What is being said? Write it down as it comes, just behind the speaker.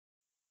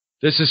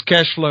This is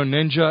Cashflow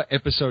Ninja,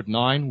 Episode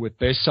 9, with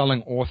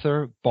best-selling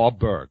author Bob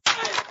Burg.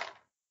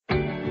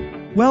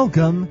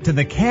 Welcome to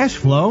the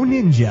Cashflow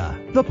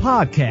Ninja, the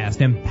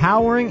podcast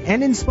empowering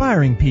and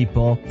inspiring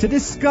people to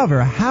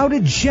discover how to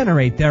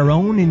generate their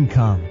own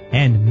income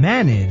and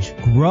manage,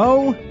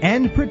 grow,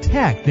 and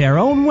protect their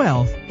own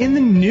wealth in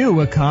the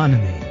new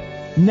economy.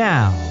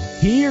 Now,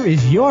 here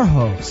is your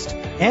host,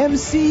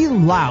 MC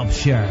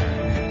Laubscher.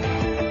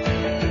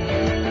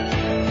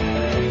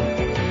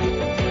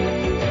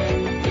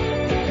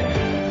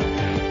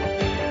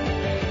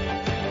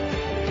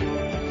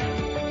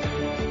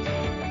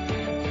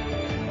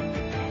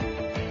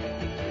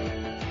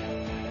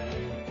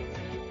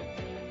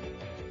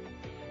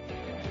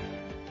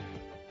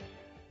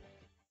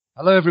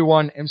 Hello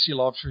everyone, MC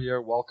Laubscher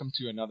here. Welcome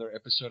to another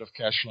episode of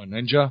Cashflow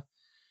Ninja.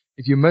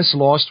 If you missed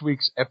last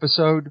week's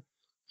episode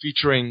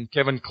featuring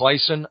Kevin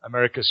Clayson,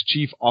 America's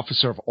Chief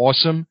Officer of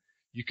Awesome,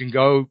 you can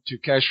go to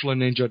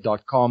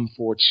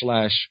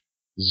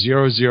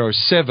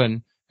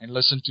cashflowninja.com/007 and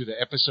listen to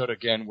the episode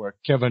again where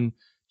Kevin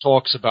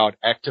talks about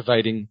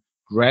activating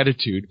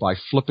gratitude by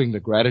flipping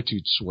the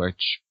gratitude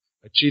switch,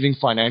 achieving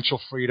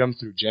financial freedom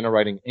through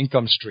generating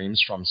income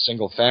streams from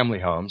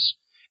single-family homes,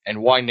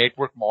 and why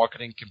network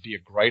marketing can be a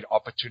great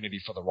opportunity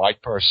for the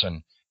right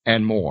person,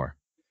 and more.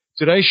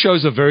 Today's show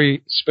is a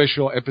very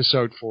special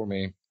episode for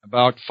me.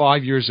 About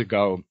 5 years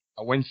ago,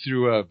 I went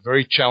through a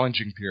very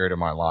challenging period of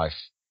my life,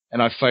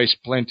 and I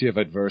faced plenty of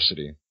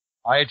adversity.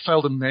 I had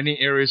failed in many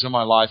areas of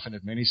my life and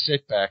had many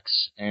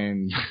setbacks,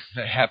 and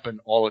they happened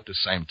all at the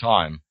same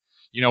time.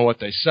 You know what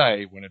they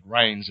say, when it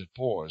rains, it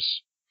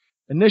pours.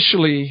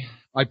 Initially,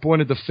 I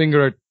pointed the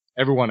finger at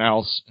everyone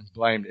else and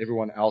blamed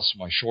everyone else for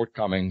my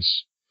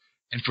shortcomings.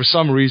 And for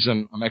some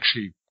reason, I'm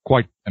actually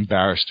quite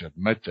embarrassed to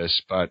admit this,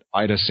 but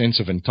I had a sense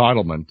of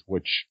entitlement,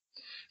 which,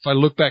 if I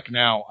look back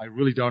now, I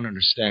really don't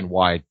understand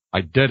why I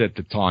did at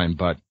the time,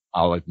 but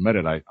I'll admit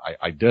it,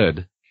 I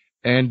did.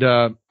 And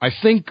I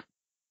think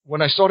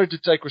when I started to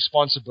take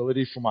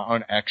responsibility for my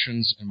own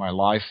actions in my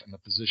life and the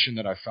position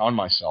that I found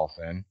myself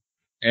in,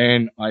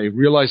 and I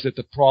realized that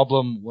the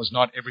problem was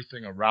not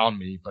everything around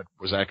me, but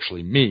was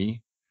actually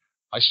me,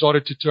 I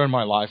started to turn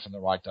my life in the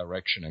right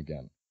direction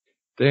again.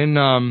 Then,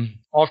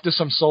 after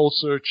some soul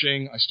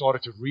searching, I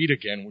started to read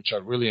again, which I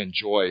really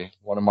enjoy.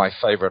 One of my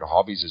favorite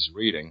hobbies is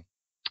reading.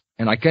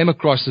 And I came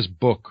across this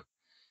book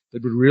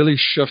that would really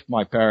shift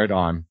my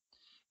paradigm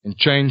and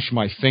change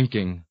my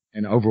thinking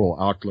and overall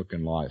outlook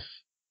in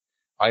life.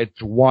 I had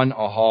one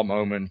aha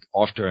moment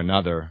after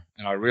another,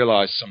 and I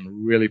realized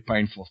some really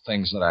painful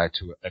things that I had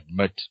to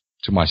admit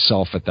to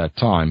myself at that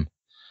time,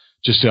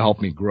 just to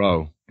help me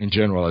grow in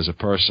general as a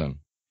person.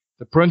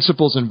 The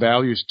principles and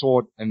values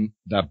taught in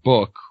that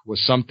book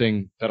was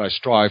something that I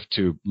strive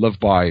to live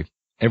by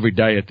every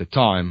day at the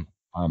time.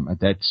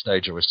 At that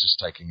stage, I was just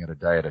taking it a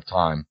day at a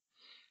time.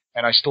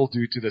 And I still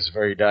do to this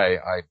very day.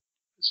 I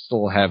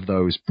still have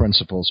those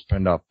principles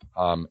pinned up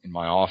in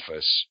my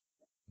office.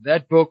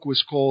 That book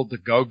was called The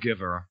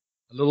Go-Giver,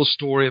 a little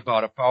story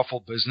about a powerful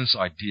business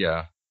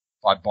idea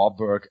by Bob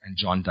Burg and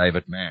John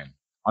David Mann.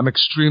 I'm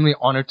extremely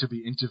honored to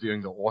be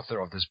interviewing the author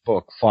of this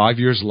book 5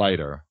 years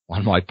later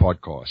on my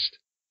podcast.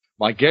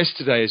 My guest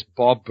today is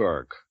Bob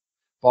Burg.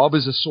 Bob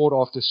is a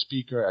sought-after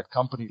speaker at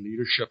company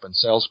leadership and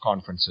sales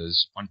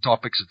conferences on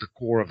topics at the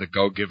core of the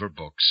Go-Giver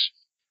books.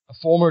 A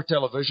former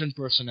television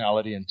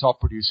personality and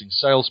top-producing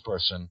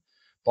salesperson,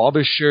 Bob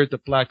has shared the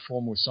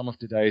platform with some of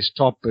today's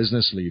top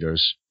business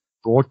leaders,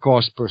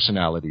 broadcast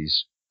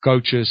personalities,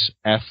 coaches,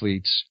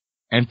 athletes,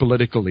 and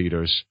political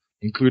leaders,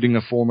 including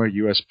a former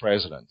U.S.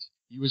 president.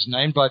 He was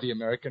named by the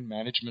American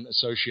Management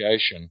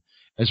Association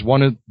as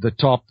one of the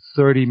top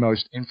 30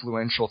 most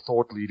influential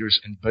thought leaders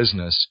in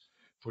business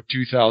for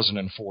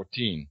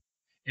 2014.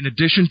 In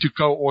addition to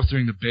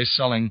co-authoring the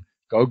best-selling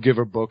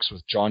Go-Giver books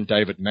with John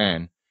David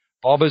Mann,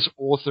 Bob has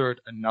authored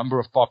a number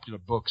of popular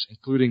books,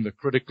 including the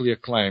critically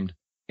acclaimed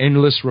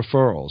Endless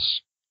Referrals,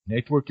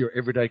 Network Your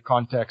Everyday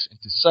Contacts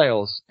into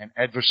Sales and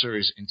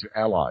Adversaries into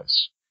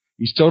Allies.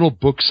 His total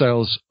book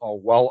sales are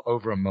well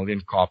over 1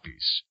 million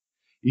copies.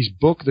 His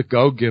book, The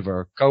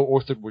Go-Giver,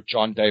 co-authored with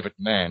John David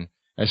Mann,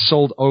 has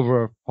sold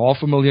over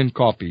 500,000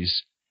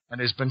 copies and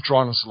has been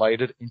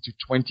translated into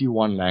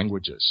 21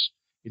 languages.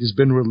 It has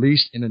been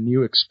released in a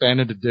new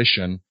expanded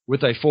edition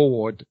with a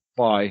foreword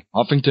by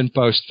Huffington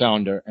Post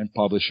founder and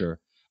publisher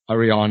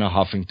Arianna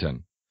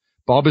Huffington.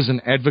 Bob is an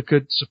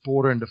advocate,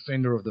 supporter, and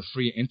defender of the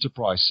free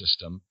enterprise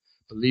system,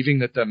 believing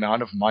that the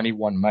amount of money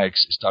one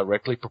makes is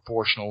directly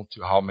proportional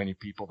to how many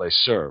people they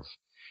serve.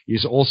 He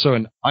is also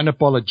an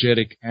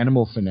unapologetic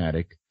animal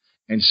fanatic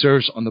and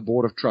serves on the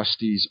board of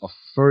trustees of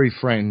Furry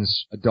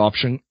Friends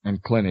Adoption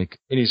and Clinic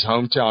in his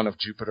hometown of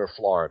Jupiter,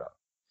 Florida.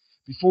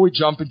 Before we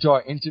jump into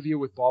our interview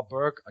with Bob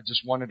Burg, I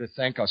just wanted to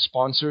thank our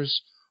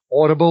sponsors.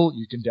 Audible,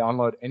 you can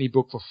download any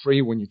book for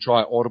free when you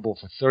try Audible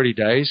for 30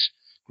 days.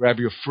 Grab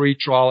your free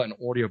trial and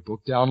audio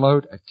book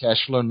download at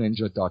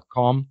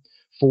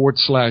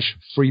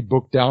cashflowninja.com/free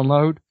book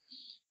download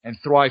and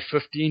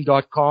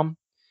thrive15.com.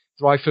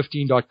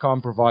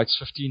 Thrive15.com provides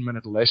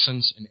 15-minute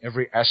lessons in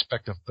every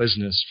aspect of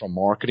business, from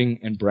marketing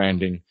and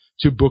branding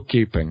to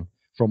bookkeeping,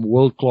 from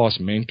world-class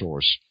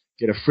mentors.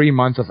 Get a free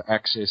month of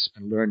access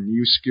and learn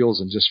new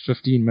skills in just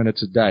 15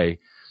 minutes a day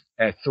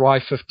at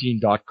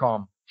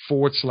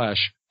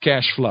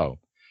thrive15.com/cashflow.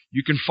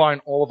 You can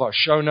find all of our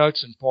show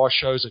notes and past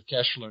shows at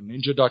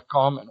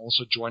cashflowninja.com, and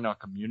also join our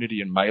community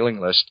and mailing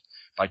list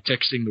by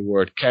texting the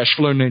word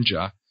Cashflow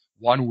Ninja,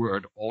 one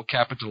word, all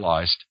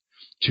capitalized,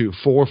 to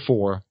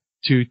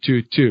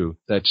 44222.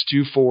 That's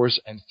 2 4s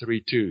and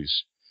 3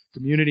 2s.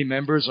 Community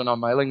members on our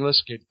mailing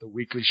list get the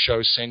weekly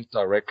show sent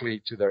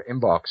directly to their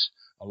inbox,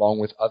 along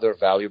with other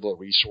valuable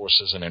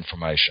resources and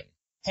information.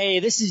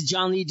 Hey, this is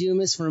John Lee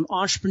Dumas from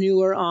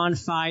Entrepreneur on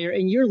Fire,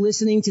 and you're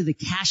listening to the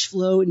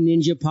Cashflow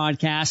Ninja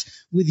podcast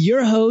with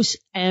your host,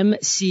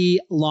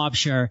 MC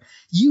Lobsher.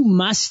 You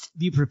must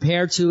be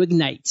prepared to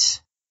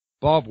ignite.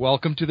 Bob,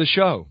 welcome to the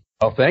show.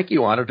 Oh, thank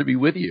you. Honored to be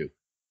with you.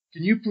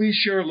 Can you please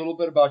share a little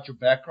bit about your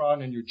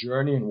background and your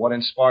journey and what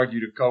inspired you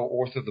to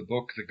co-author the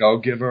book, The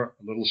Go-Giver,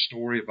 a little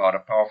story about a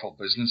powerful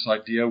business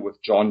idea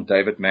with John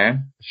David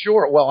Mann?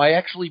 Sure. Well, I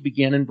actually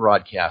began in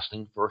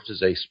broadcasting, first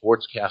as a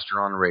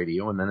sportscaster on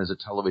radio and then as a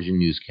television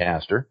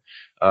newscaster.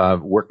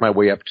 Worked my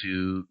way up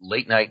to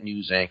late-night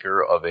news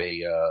anchor of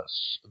a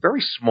very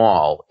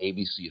small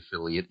ABC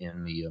affiliate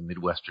in the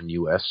Midwestern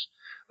U.S.,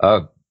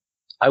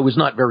 I was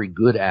not very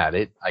good at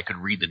it. I could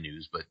read the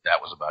news, but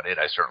that was about it.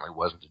 I certainly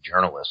wasn't a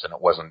journalist, and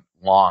it wasn't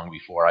long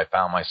before I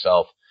found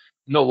myself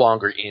no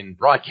longer in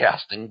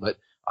broadcasting, but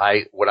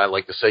what I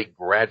like to say,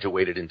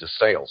 graduated into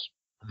sales.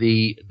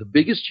 The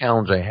biggest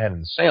challenge I had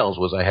in sales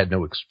was I had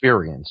no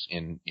experience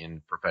in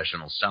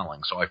professional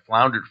selling. So I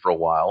floundered for a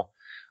while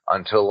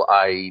until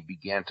I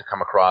began to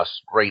come across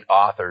great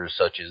authors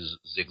such as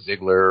Zig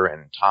Ziglar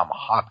and Tom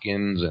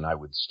Hopkins, and I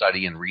would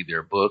study and read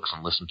their books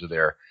and listen to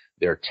their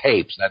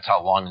tapes. That's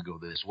how long ago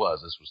this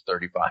was. This was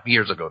 35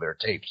 years ago, their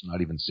tapes,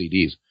 not even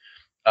CDs.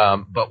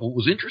 But what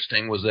was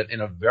interesting was that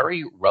in a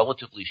very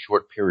relatively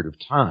short period of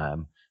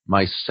time,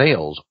 my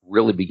sales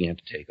really began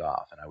to take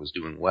off, and I was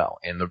doing well.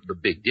 And the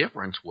big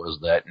difference was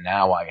that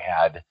now I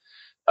had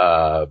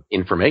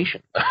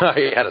information.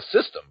 I had a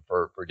system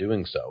for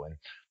doing so. And,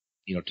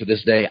 to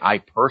this day, I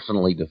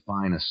personally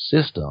define a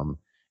system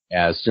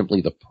as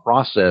simply the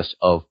process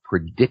of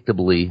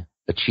predictably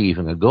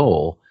achieving a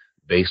goal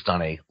based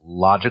on a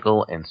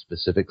logical and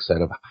specific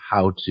set of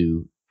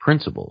how-to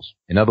principles.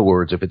 In other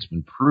words, if it's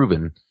been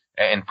proven,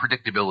 and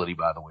predictability,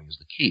 by the way, is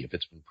the key. If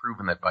it's been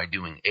proven that by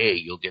doing A,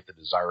 you'll get the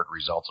desired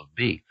results of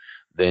B,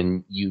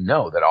 then you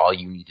know that all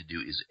you need to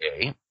do is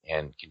A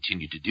and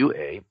continue to do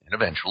A, and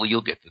eventually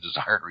you'll get the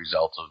desired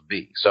results of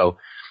B. So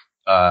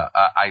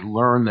I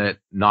learned that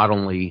not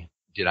only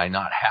did I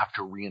not have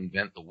to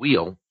reinvent the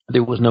wheel,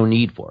 there was no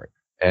need for it.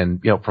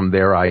 And from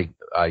there, I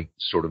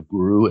sort of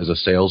grew as a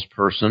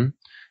salesperson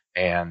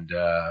and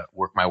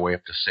worked my way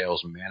up to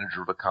sales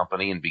manager of a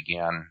company and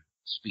began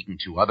speaking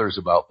to others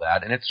about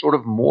that. And it sort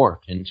of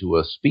morphed into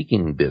a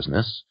speaking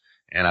business.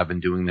 And I've been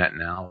doing that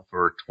now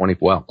for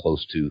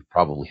close to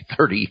probably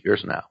 30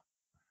 years now.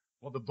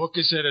 Well, the book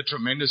has had a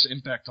tremendous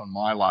impact on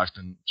my life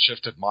and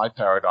shifted my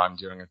paradigm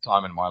during a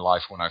time in my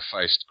life when I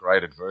faced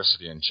great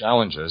adversity and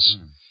challenges.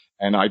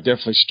 And I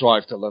definitely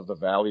strive to live the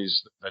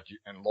values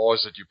and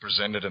laws that you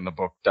presented in the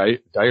book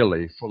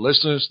daily. For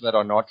listeners that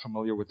are not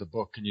familiar with the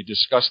book, can you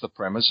discuss the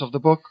premise of the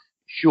book?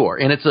 Sure.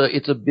 And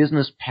it's a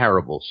business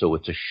parable. So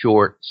it's a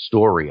short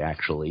story,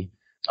 actually,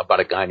 about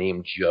a guy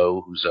named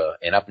Joe who's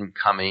an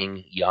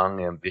up-and-coming,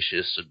 young,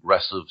 ambitious,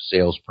 aggressive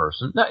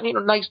salesperson.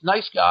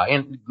 Nice guy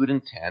and good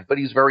intent, but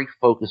he's very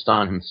focused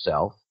on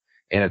himself,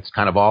 and it's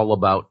kind of all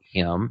about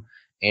him.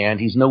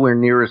 And he's nowhere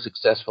near as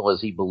successful as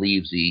he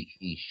believes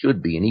he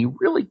should be, and he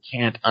really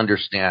can't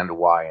understand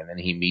why. And then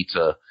he meets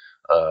a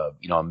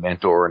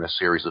mentor and a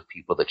series of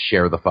people that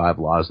share the 5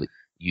 laws that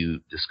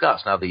you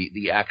discussed. Now,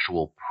 the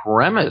actual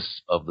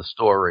premise of the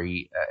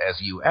story,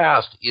 as you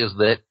asked, is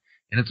that,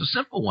 and it's a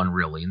simple one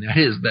really, and that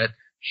is that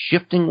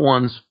shifting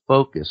one's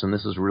focus, and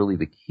this is really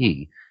the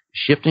key,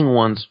 shifting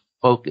one's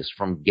focus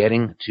from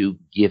getting to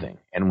giving.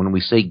 And when we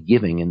say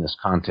giving in this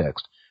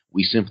context,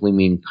 we simply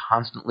mean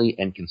constantly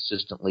and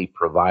consistently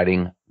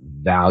providing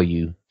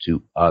value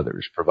to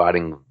others,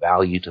 providing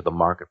value to the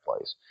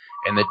marketplace.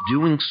 And that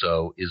doing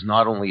so is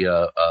not only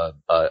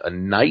a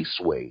nice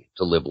way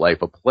to live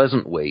life, a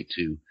pleasant way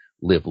to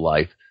live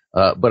life,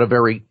 but a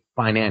very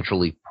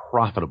financially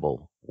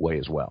profitable way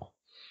as well.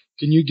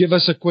 Can you give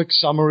us a quick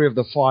summary of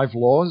the 5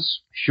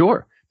 laws?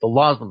 Sure. The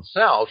laws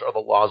themselves are the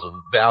laws of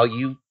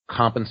value,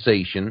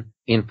 compensation,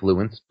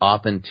 influence,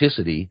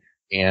 authenticity,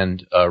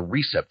 and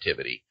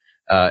receptivity.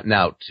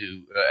 Now,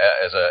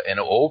 as an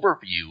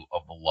overview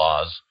of the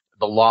laws,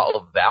 the law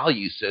of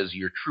value says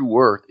your true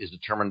worth is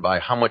determined by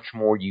how much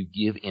more you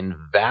give in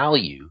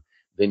value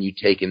than you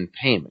take in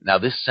payment. Now,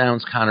 this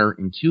sounds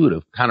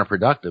counterintuitive,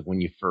 counterproductive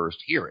when you first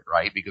hear it,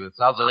 right? Because it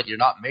sounds like you're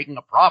not making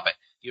a profit.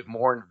 Give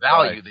more in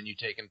value than you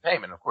take in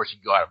payment. Of course,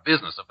 you'd go out of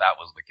business if that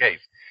was the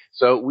case.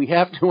 So we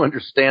have to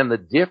understand the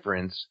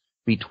difference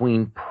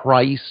between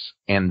price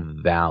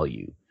and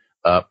value.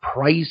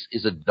 Price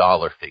is a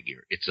dollar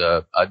figure. It's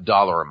a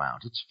dollar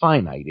amount. It's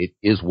finite. It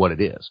is what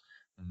it is.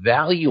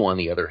 Value, on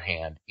the other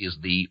hand, is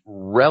the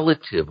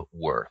relative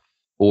worth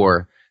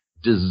or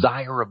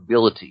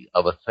desirability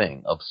of a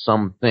thing, of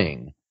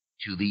something,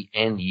 to the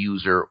end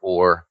user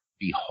or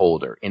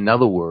beholder. In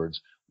other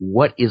words,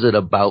 what is it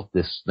about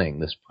this thing,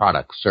 this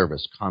product,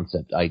 service,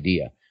 concept,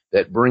 idea,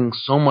 that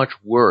brings so much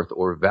worth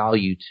or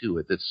value to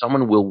it that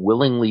someone will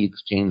willingly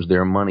exchange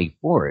their money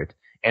for it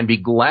and be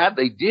glad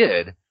they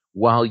did,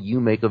 while you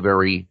make a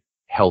very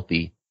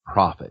healthy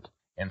profit?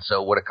 And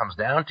so what it comes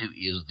down to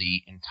is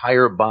the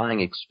entire buying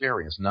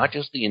experience, not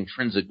just the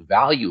intrinsic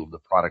value of the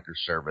product or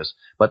service,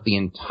 but the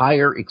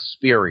entire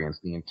experience,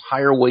 the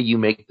entire way you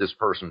make this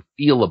person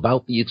feel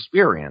about the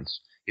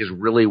experience is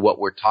really what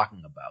we're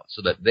talking about,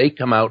 so that they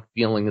come out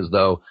feeling as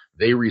though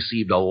they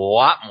received a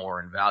lot more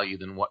in value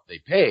than what they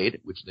paid,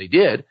 which they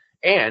did,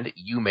 and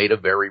you made a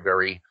very,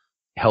 very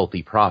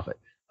healthy profit.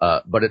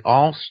 But it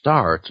all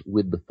starts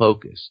with the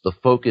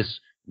focus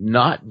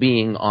not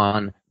being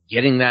on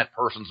getting that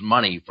person's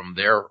money from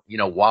their,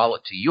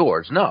 wallet to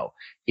yours. No,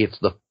 it's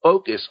the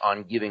focus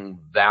on giving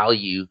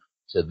value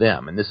to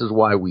them. And this is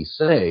why we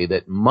say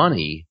that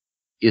money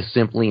is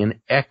simply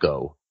an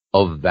echo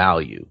of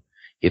value.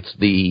 It's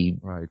the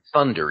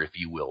thunder, if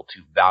you will,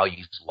 to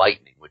value's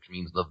lightning, which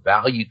means the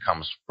value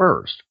comes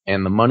first,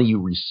 and the money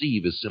you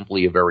receive is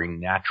simply a very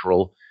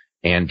natural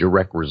and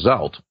direct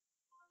result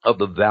of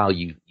the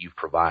value you've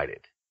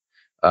provided.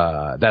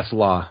 That's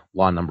law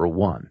number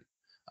one.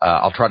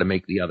 I'll try to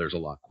make the others a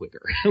lot quicker.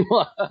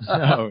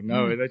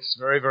 No, that's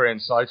very, very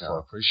insightful.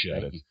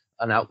 Appreciate it.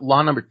 Now,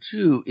 law number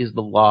two is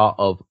the law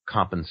of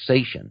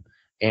compensation.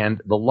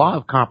 And the law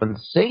of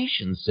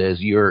compensation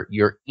says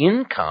your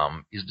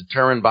income is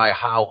determined by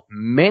how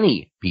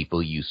many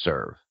people you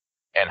serve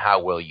and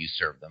how well you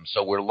serve them.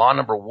 So where law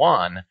number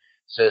one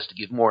says to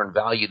give more in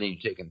value than you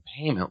take in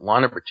payment, law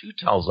number two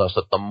tells us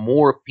that the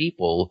more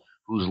people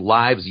whose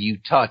lives you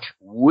touch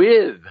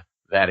with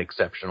that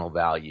exceptional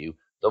value,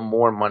 the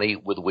more money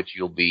with which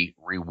you'll be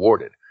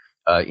rewarded.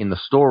 In the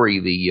story,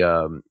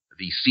 the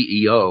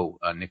CEO,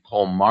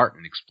 Nicole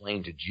Martin,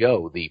 explained to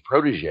Joe, the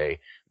protege,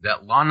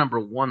 that law number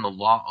one, the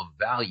law of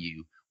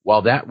value,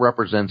 while that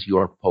represents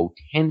your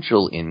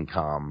potential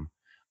income,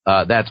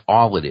 that's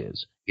all it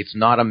is. It's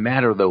not a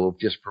matter, though, of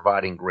just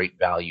providing great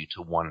value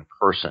to one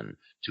person.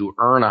 To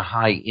earn a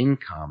high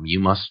income,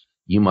 you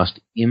must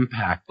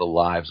impact the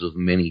lives of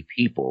many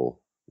people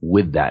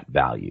with that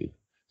value.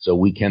 So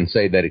we can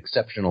say that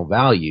exceptional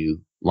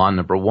value, law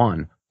number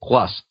one,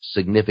 plus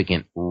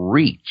significant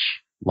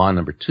reach, law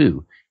number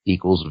two,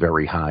 equals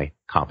very high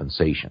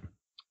compensation.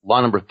 Law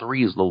number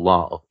three is the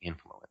law of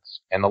influence.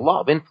 And the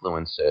law of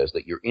influence says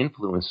that your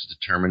influence is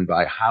determined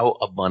by how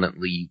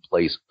abundantly you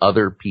place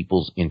other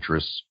people's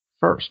interests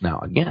first.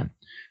 Now, again,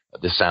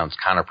 this sounds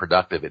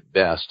counterproductive at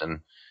best and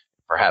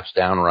perhaps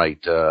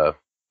downright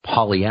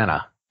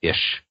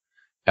Pollyanna-ish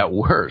at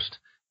worst.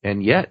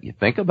 And yet, you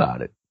think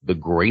about it, the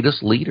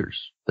greatest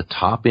leaders, the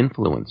top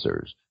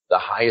influencers, the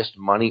highest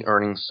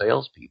money-earning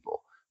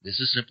salespeople, this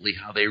is simply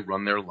how they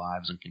run their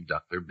lives and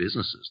conduct their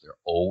businesses. They're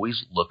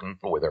always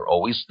they're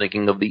always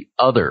thinking of the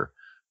other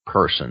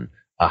person.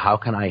 How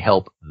can I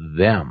help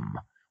them?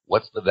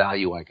 What's the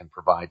value I can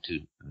provide to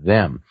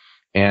them?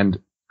 And,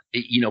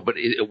 but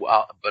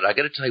I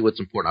got to tell you what's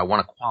important. I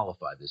want to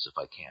qualify this if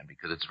I can,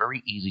 because it's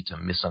very easy to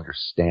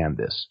misunderstand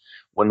this.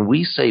 When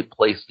we say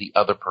place the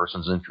other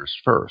person's interests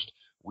first,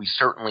 we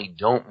certainly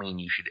don't mean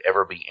you should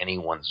ever be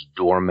anyone's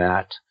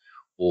doormat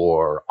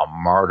or a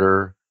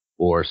martyr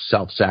or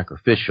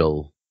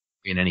self-sacrificial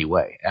in any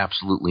way.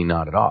 Absolutely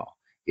not at all.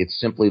 It's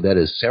simply that,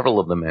 as several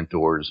of the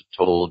mentors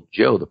told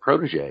Joe, the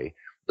protege,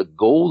 the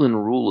golden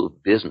rule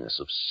of business,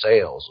 of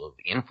sales, of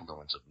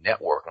influence, of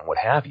network, and what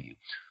have you,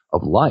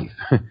 of life,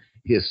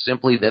 is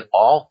simply that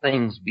all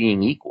things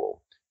being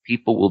equal,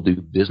 people will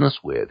do business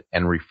with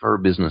and refer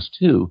business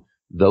to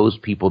those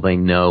people they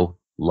know,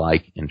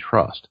 like, and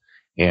trust.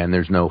 And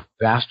there's no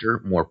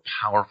faster, more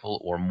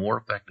powerful, or more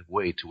effective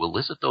way to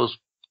elicit those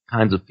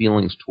kinds of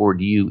feelings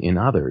toward you in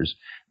others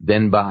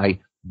than by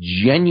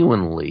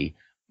genuinely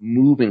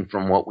moving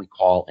from what we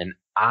call an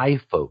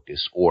I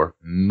focus or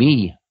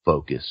me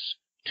focus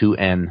to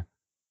an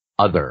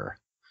other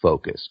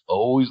focus.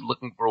 Always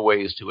looking for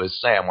ways to, as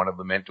Sam, one of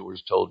the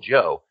mentors, told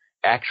Joe,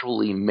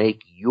 actually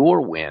make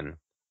your win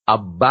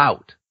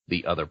about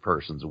the other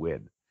person's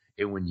win.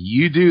 And when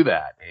you do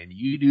that, and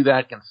you do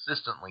that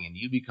consistently, and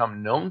you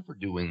become known for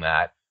doing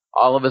that,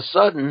 all of a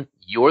sudden,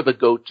 you're the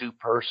go-to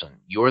person.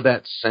 You're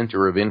that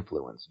center of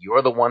influence.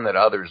 You're the one that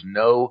others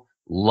know,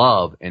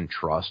 love, and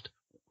trust,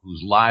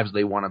 whose lives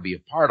they want to be a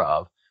part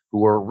of,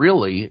 who are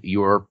really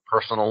your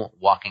personal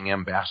walking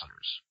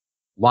ambassadors.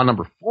 Law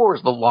number 4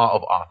 is the law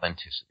of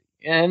authenticity.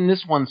 And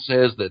this one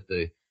says that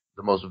the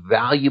most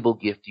valuable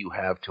gift you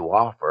have to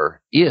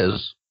offer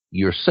is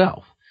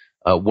yourself.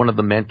 One of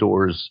the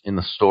mentors in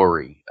the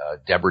story,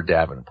 Deborah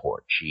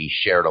Davenport, she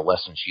shared a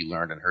lesson she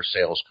learned in her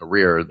sales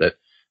career that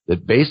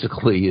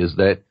basically is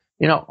that,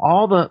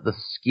 all the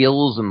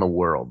skills in the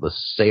world, the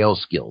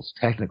sales skills,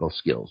 technical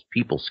skills,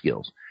 people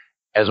skills,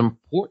 as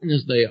important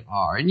as they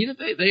are, and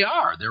they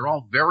are, they're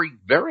all very,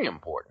 very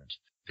important.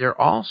 They're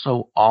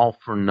also all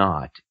for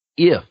naught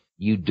if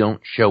you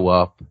don't show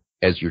up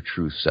as your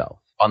true self.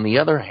 On the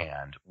other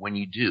hand, when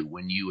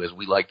you, as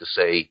we like to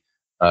say,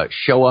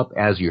 show up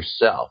as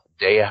yourself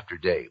day after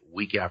day,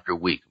 week after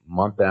week,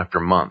 month after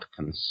month,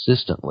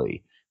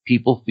 consistently,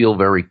 people feel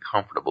very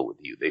comfortable with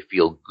you. They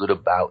feel good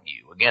about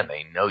you. Again,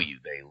 they know you,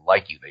 they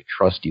like you, they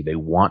trust you, they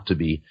want to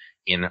be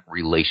in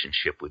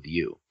relationship with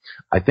you.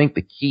 I think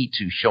the key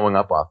to showing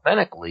up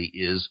authentically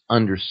is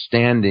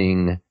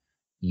understanding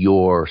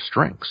your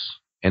strengths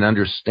and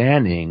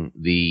understanding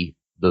the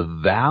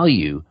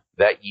value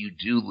that you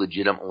do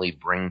legitimately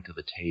bring to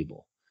the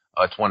table.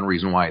 It's one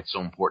reason why it's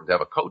so important to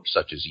have a coach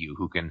such as you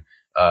who can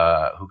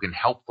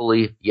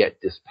helpfully yet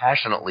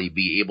dispassionately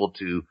be able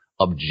to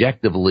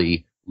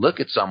objectively look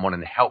at someone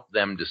and help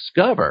them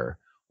discover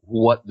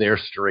what their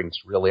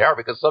strengths really are.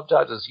 Because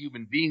sometimes as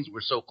human beings,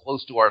 we're so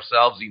close to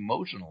ourselves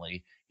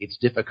emotionally, it's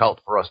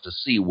difficult for us to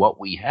see what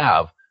we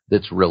have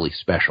that's really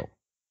special.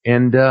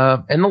 And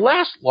the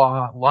last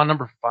law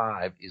number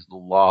 5, is the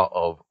law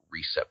of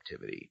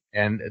receptivity.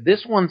 And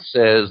this one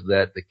says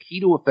that the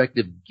key to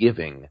effective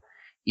giving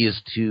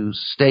is to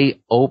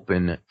stay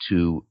open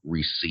to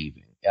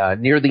receiving.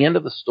 Near the end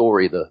of the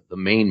story, the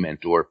main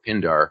mentor,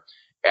 Pindar,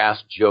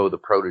 asked Joe, the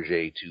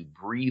protege, to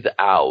breathe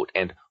out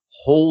and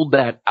hold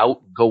that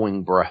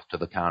outgoing breath to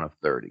the count of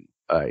 30.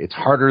 It's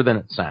harder than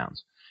it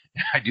sounds.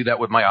 I do that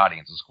with my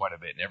audiences quite a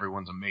bit, and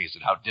everyone's amazed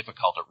at how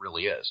difficult it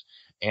really is.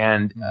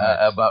 And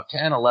about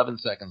 10, 11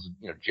 seconds,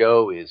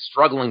 Joe is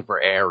struggling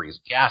for air. He's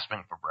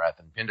gasping for breath.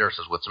 And Pindar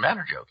says, "What's the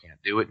matter, Joe?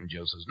 Can't do it?" And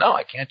Joe says, "No,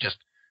 I can't just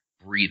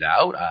breathe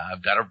out.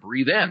 I've got to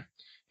breathe in."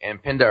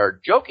 And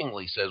Pindar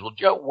jokingly says, "Well,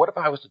 Joe, what if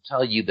I was to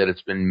tell you that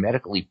it's been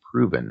medically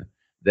proven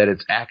that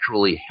it's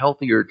actually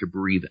healthier to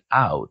breathe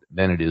out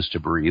than it is to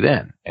breathe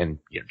in?" And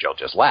Joe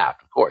just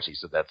laughed. Of course, he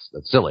said, "That's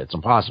silly. It's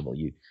impossible.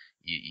 You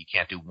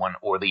can't do one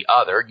or the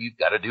other. You've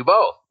got to do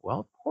both." Well,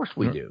 of course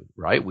we do,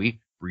 right?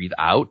 We breathe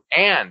out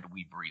and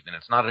we breathe in.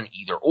 It's not an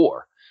either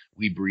or.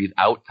 We breathe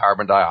out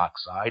carbon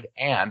dioxide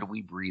and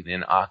we breathe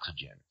in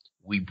oxygen.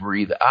 We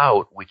breathe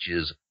out, which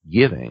is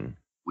giving.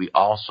 We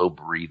also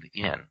breathe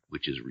in,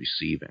 which is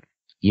receiving.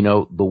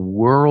 The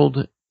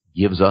world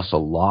gives us a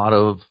lot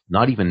of,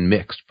 not even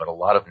mixed, but a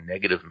lot of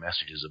negative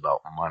messages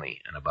about money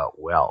and about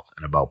wealth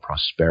and about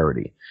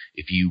prosperity.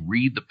 If you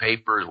read the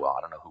papers, well,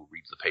 I don't know who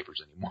reads the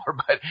papers anymore,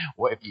 but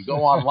if you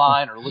go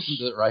online or listen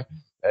to it, right?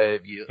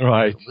 If you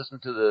listen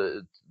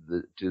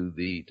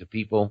to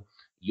people,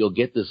 you'll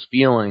get this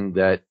feeling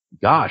that,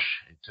 gosh,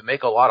 to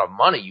make a lot of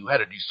money, you had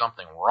to do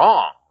something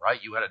wrong,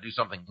 right? You had to do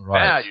something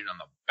bad. You're on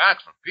the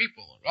backs of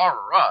people,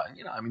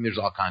 and there's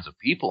all kinds of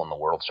people in the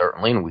world,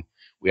 certainly, and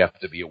we have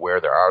to be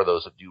aware there are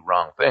those that do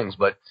wrong things.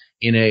 But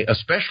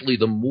especially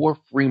the more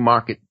free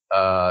market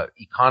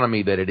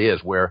economy that it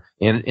is, where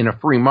in a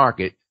free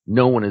market,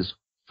 no one is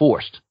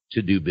forced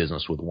to do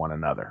business with one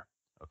another.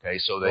 Okay,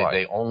 so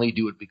they only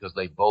do it because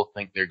they both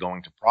think they're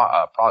going to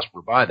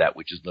prosper by that,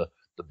 which is the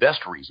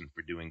best reason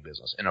for doing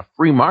business. In a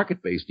free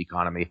market-based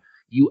economy,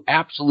 you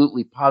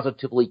absolutely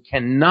positively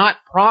cannot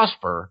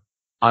prosper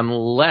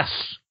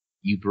unless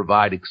you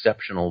provide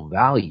exceptional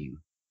value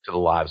to the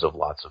lives of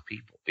lots of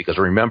people. Because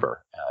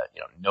remember,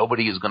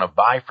 nobody is going to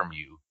buy from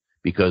you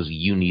because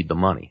you need the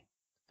money.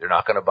 They're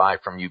not going to buy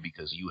from you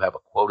because you have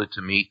a quota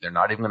to meet. They're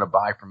not even going to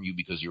buy from you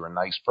because you're a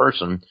nice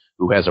person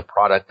who has a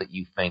product that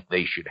you think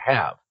they should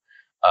have.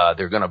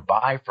 They're going to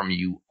buy from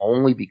you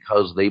only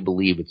because they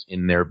believe it's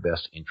in their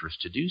best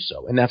interest to do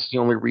so. And that's the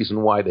only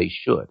reason why they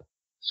should.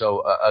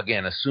 So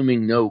again,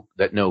 assuming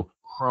that no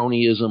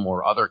cronyism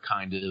or other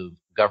kind of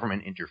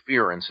government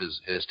interference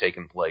has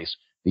taken place,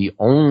 the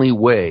only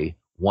way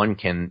one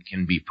can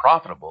be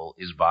profitable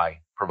is by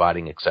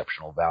providing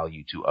exceptional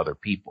value to other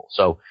people.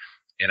 So,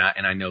 and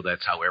I know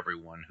that's how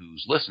everyone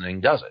who's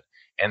listening does it.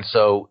 And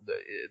so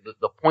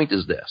the point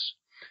is this: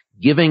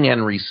 giving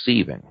and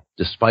receiving,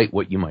 despite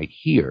what you might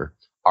hear,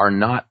 are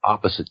not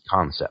opposite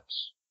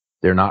concepts.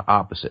 They're not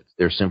opposites.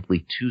 They're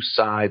simply two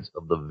sides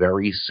of the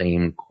very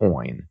same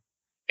coin,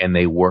 and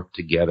they work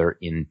together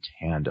in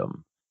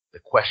tandem. The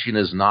question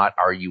is not,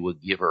 are you a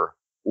giver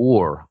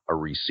or a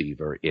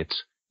receiver?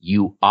 It's,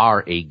 you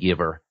are a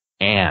giver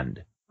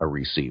and a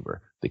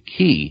receiver. The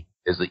key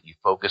is that you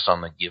focus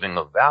on the giving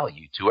of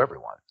value to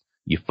everyone.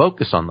 You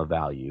focus on the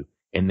value,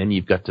 and then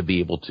you've got to be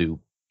able to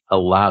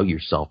allow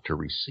yourself to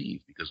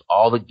receive, because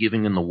all the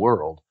giving in the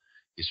world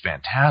is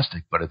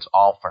fantastic, but it's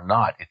all for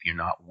naught if you're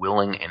not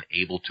willing and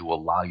able to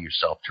allow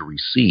yourself to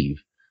receive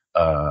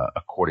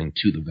according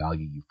to the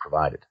value you've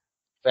provided.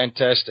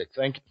 Fantastic.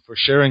 Thank you for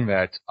sharing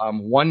that.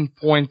 One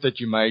point that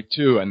you made,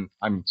 too, and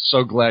I'm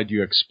so glad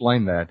you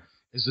explained that,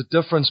 is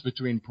the difference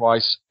between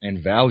price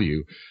and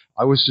value.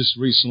 I was just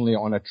recently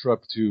on a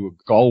trip to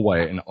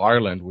Galway in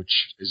Ireland,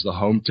 which is the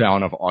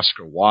hometown of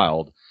Oscar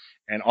Wilde.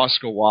 And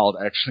Oscar Wilde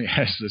actually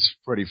has this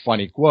pretty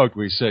funny quote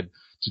where he said,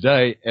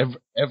 "Today,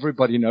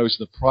 everybody knows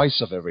the price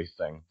of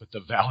everything, but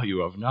the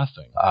value of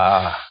nothing."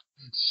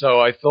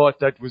 So I thought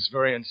that was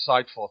very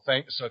insightful.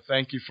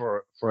 Thank you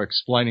for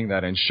explaining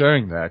that and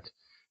sharing that.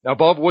 Now,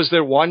 Bob, was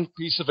there one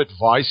piece of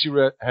advice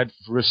you had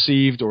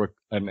received or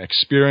an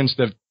experience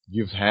that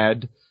you've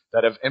had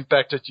that have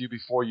impacted you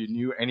before you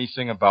knew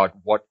anything about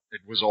what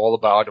it was all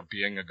about of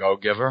being a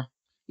go-giver?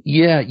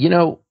 Yeah,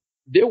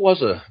 there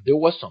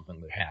was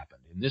something that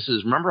happened. And this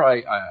is, remember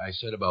I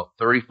said about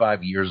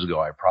 35 years ago,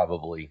 I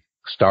probably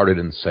started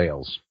in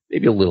sales,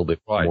 maybe a little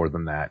bit more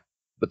than that.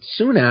 But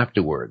soon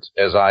afterwards,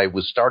 as I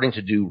was starting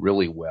to do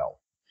really well,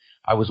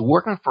 I was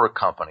working for a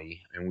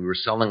company and we were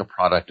selling a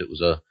product. It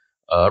was a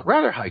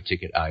rather high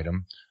ticket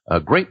item, a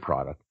great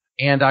product.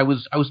 And I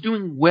was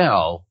doing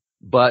well,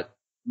 but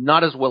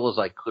not as well as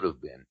I could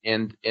have been.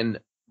 And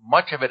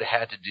much of it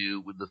had to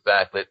do with the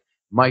fact that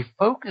my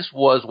focus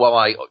was, while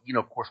I,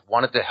 of course,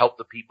 wanted to help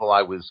the people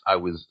I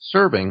was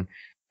serving,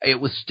 it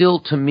was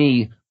still, to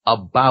me,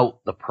 about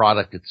the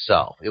product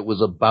itself. It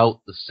was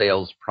about the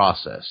sales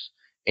process.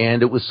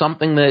 And it was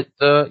something that,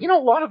 a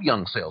lot of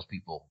young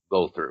salespeople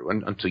go through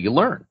until you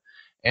learn.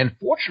 And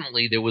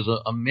fortunately, there was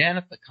a man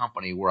at the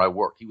company where I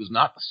worked. He was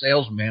not the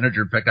sales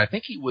manager. In fact, I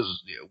think he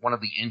was one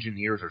of the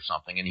engineers or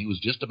something, and he was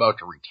just about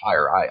to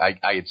retire.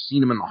 I had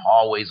seen him in the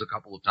hallways a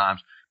couple of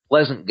times.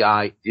 Pleasant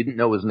guy, didn't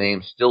know his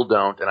name, still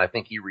don't, and I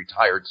think he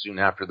retired soon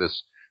after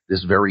this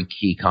very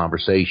key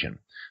conversation.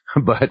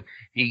 But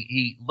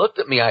he looked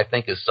at me, I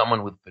think, as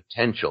someone with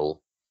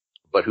potential,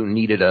 but who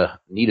needed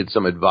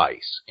some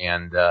advice.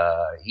 And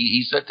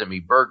he said to me,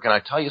 "Burg, can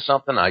I tell you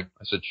something?" I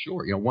said,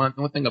 "Sure." One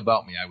thing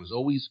about me, I was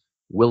always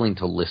willing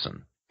to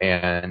listen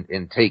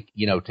and take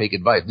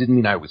advice. Didn't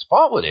mean I was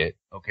followed it,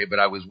 okay, but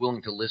I was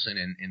willing to listen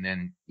and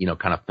then,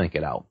 kind of think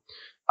it out.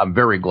 I'm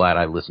very glad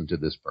I listened to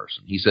this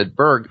person. He said,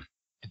 "Burg,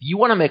 if you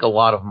want to make a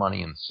lot of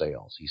money in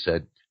sales," he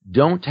said,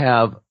 "don't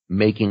have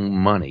making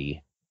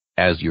money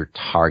as your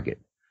target.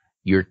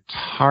 Your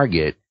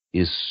target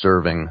is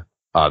serving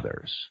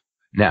others.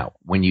 Now,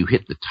 when you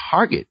hit the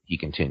target," he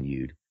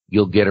continued,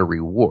 "you'll get a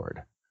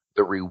reward.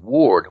 The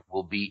reward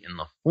will be in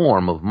the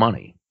form of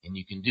money, and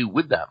you can do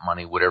with that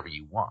money whatever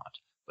you want.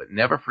 But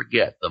never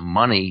forget, the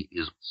money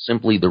is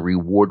simply the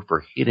reward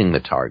for hitting the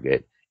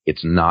target.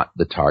 It's not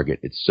the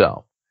target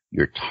itself.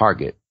 Your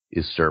target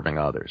is serving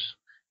others."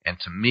 And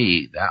to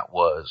me, that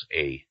was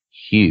a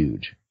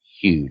huge,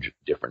 huge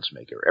difference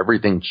maker.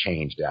 Everything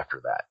changed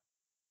after that.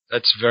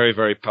 That's very,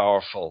 very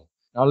powerful.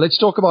 Now, let's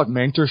talk about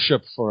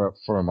mentorship for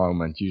a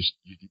moment. You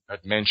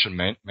had mentioned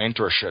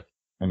mentorship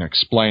and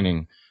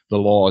explaining the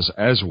laws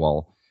as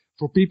well.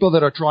 For people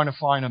that are trying to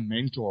find a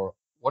mentor,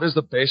 what is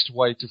the best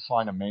way to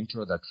find a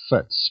mentor that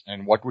fits?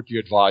 And what would you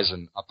advise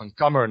an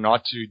up-and-comer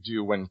not to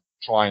do when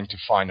trying to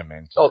find a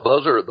mentor? Oh,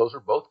 those are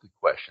both good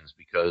questions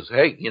because,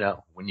 hey,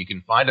 when you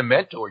can find a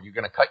mentor, you're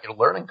going to cut your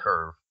learning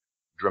curve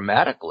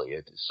dramatically.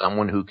 It's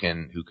someone who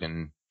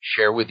can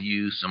share with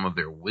you some of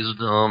their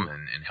wisdom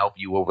and help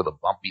you over the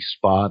bumpy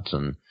spots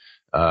and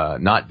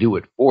not do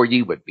it for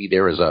you, but be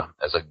there as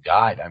a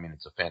guide. I mean,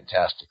 it's a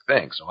fantastic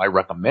thing. So I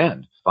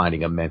recommend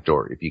finding a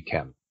mentor if you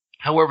can.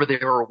 However,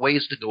 there are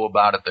ways to go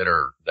about it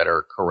that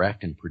are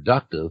correct and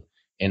productive,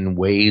 in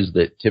ways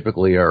that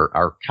typically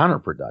are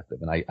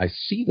counterproductive. And I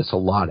see this a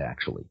lot,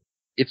 actually.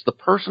 It's the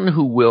person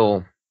who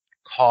will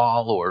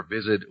call or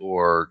visit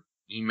or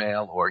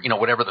email or,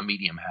 whatever the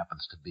medium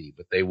happens to be,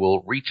 but they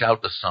will reach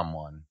out to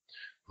someone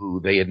who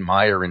they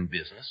admire in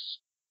business,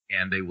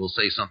 and they will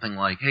say something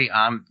like, "Hey,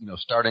 I'm,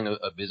 starting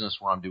a business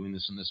where I'm doing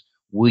this and this.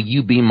 Will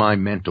you be my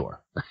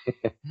mentor?"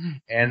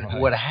 And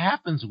right. What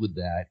happens with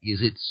that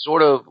is it's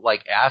sort of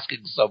like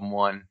asking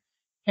someone,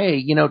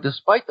 "Hey,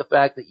 despite the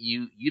fact that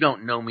you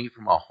don't know me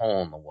from a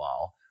hole in the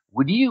wall,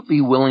 would you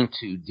be willing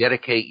to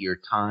dedicate your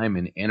time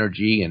and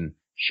energy and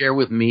share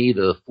with me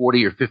the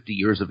 40 or 50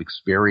 years of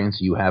experience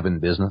you have in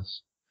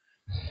business?"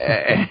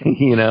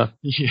 Yeah.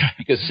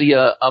 Because see,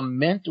 a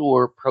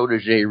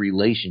mentor-protege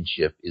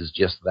relationship is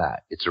just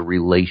that. It's a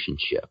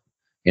relationship,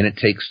 and it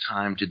takes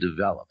time to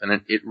develop,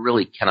 and it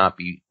really cannot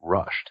be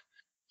rushed.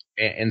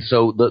 And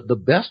so the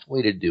best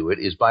way to do it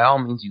is, by all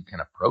means, you can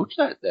approach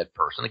that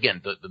person.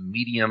 Again, the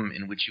medium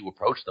in which you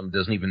approach them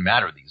doesn't even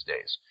matter these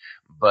days.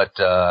 But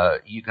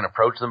you can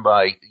approach them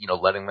by,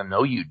 letting them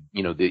know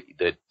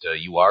that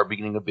you are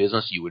beginning a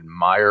business. You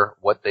admire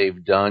what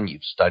they've done.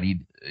 You've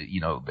studied,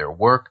 their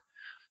work.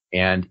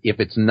 And if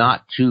it's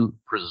not too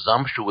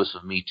presumptuous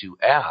of me to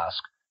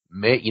ask,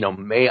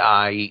 may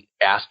I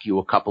ask you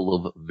a couple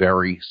of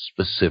very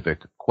specific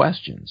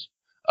questions?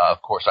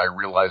 Of course, I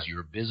realize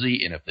you're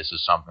busy, and if this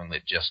is something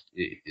that just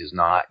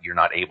you're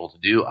not able to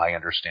do, I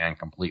understand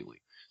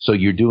completely. So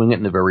you're doing it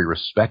in a very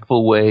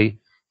respectful way.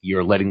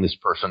 You're letting this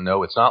person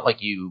know it's not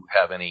like you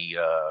have any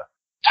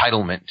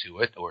entitlement to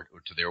it or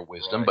to their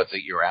wisdom, right, but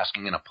that you're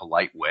asking in a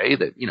polite way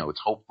that,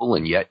 it's hopeful,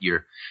 and yet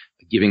you're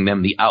giving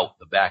them the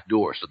back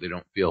door, so they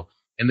don't feel.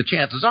 And the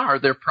chances are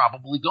they're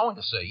probably going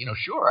to say,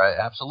 sure,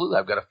 absolutely,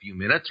 I've got a few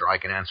minutes, or I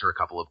can answer a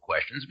couple of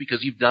questions,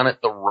 because you've done it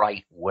the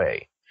right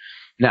way.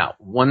 Now,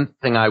 one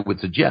thing I would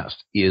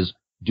suggest is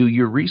do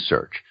your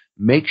research.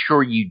 Make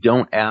sure you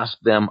don't ask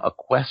them a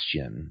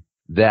question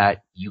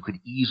that you could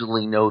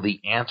easily know the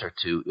answer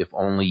to if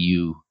only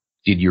you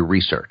did your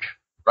research.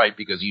 right?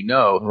 Because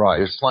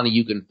there's plenty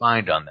you can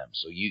find on them.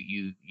 So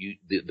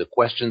the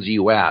questions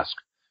you ask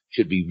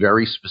should be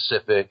very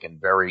specific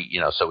and very,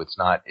 so it's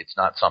not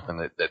something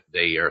that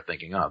they are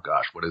thinking, oh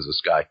gosh, what is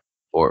this guy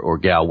or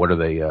gal? What are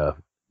they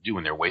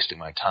doing? They're wasting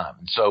my time.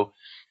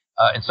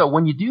 And so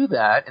when you do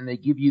that and they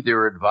give you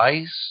their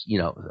advice,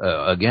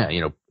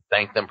 again,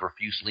 thank them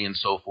profusely and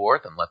so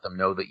forth, and let them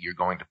know that you're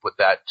going to put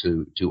that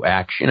to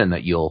action and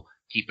that you'll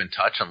keep in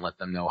touch and let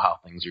them know how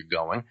things are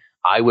going.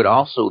 I would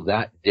also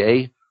that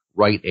day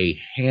write a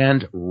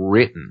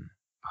handwritten,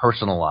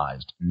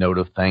 personalized note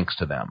of thanks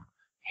to them.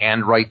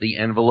 Handwrite the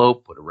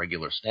envelope, put a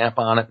regular stamp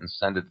on it, and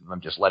send it to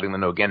them, just letting them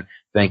know, again,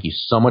 thank you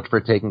so much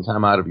for taking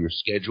time out of your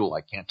schedule.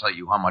 I can't tell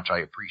you how much I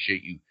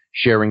appreciate you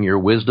sharing your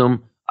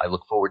wisdom. I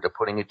look forward to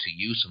putting it to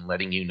use and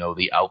letting you know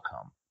the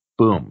outcome.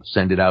 Boom,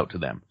 send it out to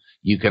them.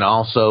 You can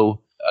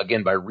also,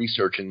 again, by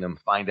researching them,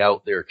 find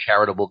out their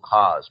charitable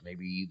cause.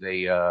 Maybe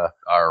they are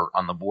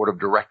on the board of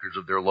directors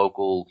of their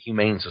local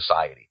humane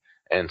society.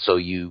 And so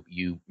you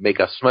make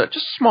a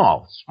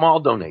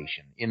small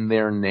donation in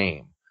their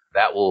name.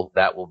 That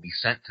will be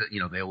sent to,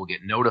 they will get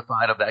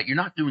notified of that. You're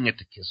not doing it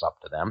to kiss up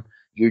to them.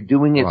 You're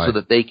doing it so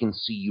that they can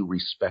see you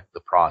respect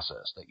the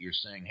process, that you're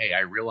saying, hey,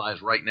 I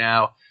realize right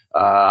now,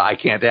 I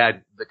can't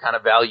add the kind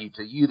of value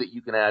to you that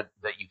you can add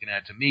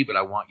to me, but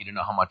I want you to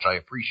know how much I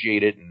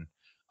appreciate it. And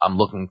I'm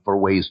looking for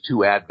ways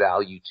to add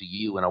value to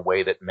you in a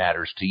way that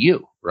matters to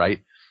you.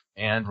 Right.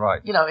 And,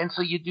 and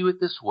so you do it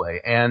this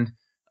way. And,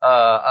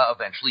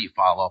 eventually you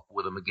follow up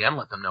with them again,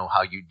 let them know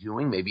how you're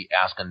doing, maybe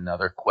ask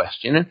another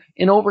question.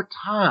 And over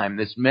time,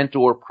 this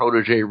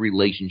mentor-protege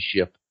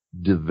relationship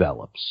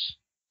develops.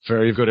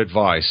 Very good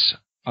advice.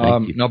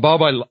 Now,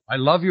 Bob, I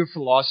love your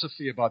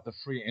philosophy about the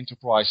free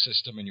enterprise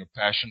system and your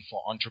passion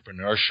for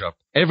entrepreneurship.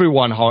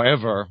 Everyone,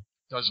 however,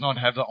 does not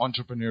have the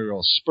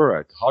entrepreneurial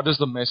spirit. How does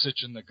the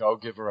message in The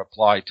Go-Giver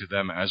apply to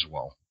them as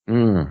well?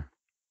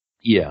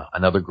 Yeah,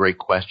 another great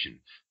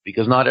question.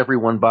 Because not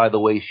everyone, by the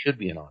way, should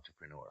be an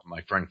entrepreneur.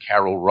 My friend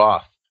Carol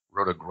Roth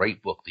wrote a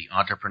great book, The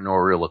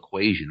Entrepreneurial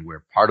Equation,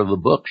 where part of the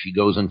book she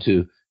goes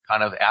into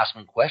kind of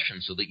asking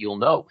questions so that you'll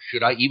know,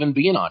 should I even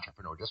be an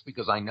entrepreneur? Just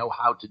because I know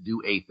how to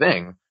do a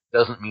thing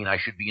doesn't mean I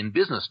should be in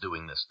business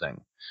doing this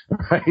thing.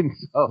 Right?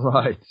 So,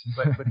 right.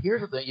 But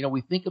here's the thing,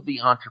 we think of the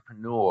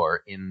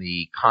entrepreneur in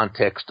the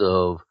context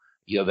of,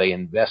 they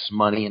invest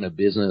money in a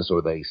business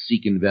or they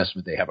seek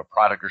investment. They have a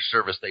product or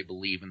service they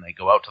believe in. They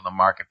go out to the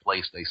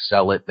marketplace. They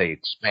sell it. They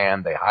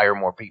expand. They hire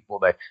more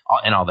people.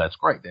 And all that's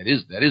great. That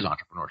is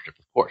entrepreneurship,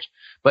 of course.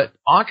 But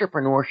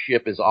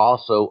entrepreneurship is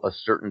also a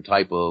certain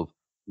type of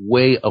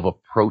way of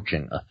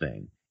approaching a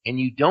thing. And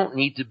you don't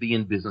need to be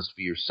in business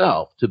for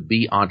yourself to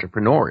be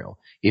entrepreneurial.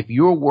 If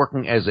you're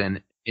working as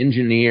an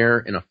engineer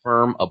in a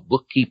firm, a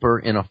bookkeeper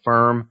in a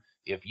firm,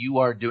 if you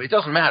are doing, it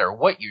doesn't matter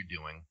what you're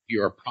doing. If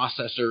you're a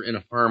processor in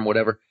a firm,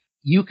 whatever,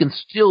 you can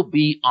still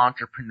be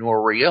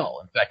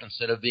entrepreneurial. In fact,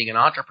 instead of being an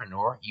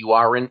entrepreneur, you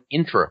are an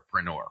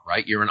intrapreneur,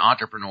 right? You're an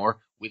entrepreneur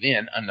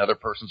within another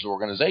person's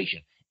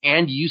organization.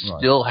 And you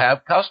still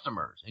have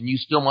customers, and you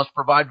still must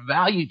provide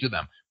value to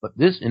them. But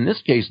in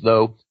this case,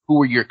 though,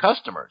 who are your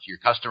customers? Your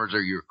customers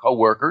are your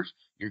coworkers.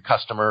 Your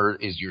customer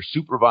is your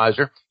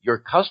supervisor. Your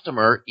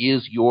customer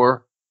is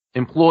your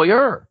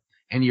employer.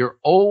 And you're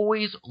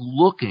always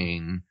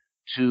looking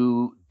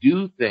to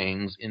do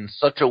things in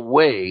such a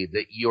way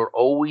that you're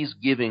always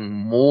giving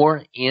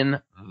more in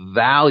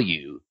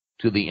value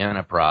to the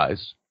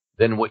enterprise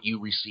than what you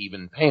receive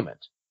in payment.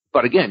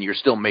 But again, you're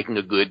still making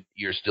a good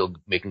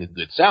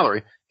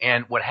salary.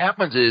 And what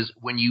happens is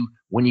when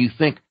you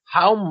think,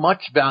 how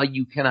much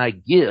value can I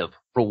give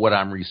for what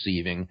I'm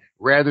receiving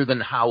rather than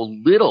how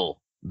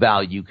little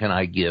value can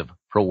I give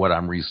for what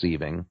I'm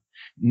receiving,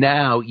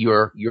 now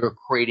you're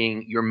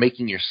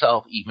making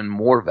yourself even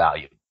more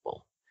valuable.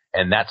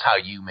 And that's how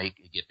you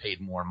get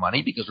paid more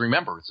money, because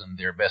remember, it's in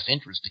their best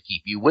interest to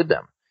keep you with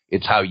them.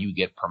 It's how you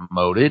get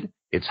promoted.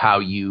 It's how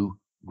you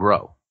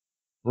grow.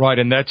 Right,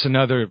 and that's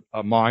another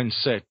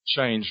mindset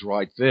change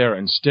right there.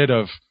 Instead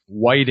of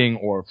waiting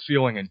or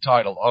feeling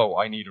entitled,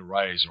 I need a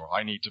raise or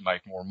I need to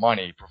make more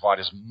money, provide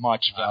as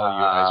much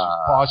value as you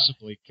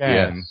possibly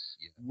can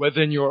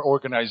within your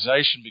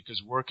organization,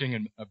 because working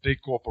in a big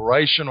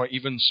corporation or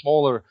even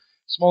smaller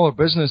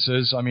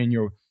businesses, I mean,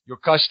 your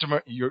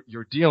customer,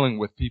 you're dealing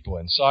with people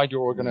inside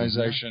your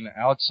organization,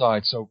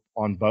 outside. So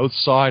on both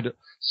sides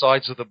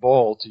of the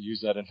ball, to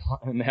use that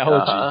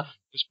analogy,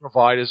 just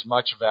provide as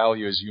much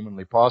value as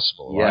humanly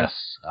possible. Right? Yes,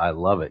 I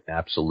love it.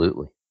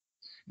 Absolutely.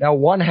 Now,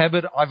 one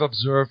habit I've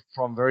observed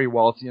from very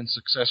wealthy and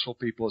successful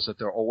people is that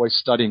they're always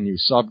studying new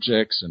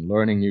subjects and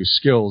learning new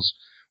skills.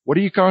 What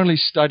are you currently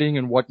studying,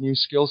 and what new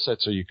skill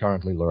sets are you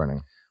currently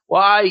learning?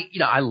 Well,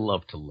 I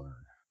love to learn.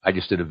 I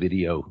just did a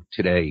video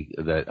today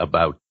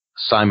about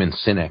Simon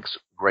Sinek's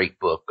great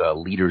book,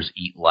 Leaders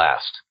Eat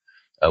Last,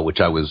 which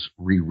I was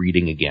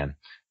rereading again.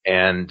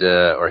 And,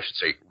 or I should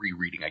say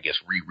rereading. I guess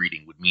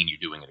rereading would mean you're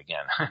doing it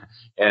again.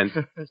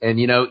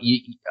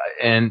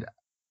 And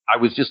I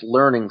was just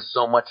learning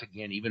so much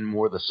again, even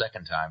more the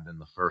second time than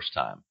the first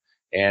time.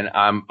 And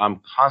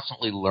I'm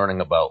constantly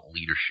learning about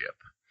leadership.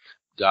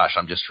 gosh,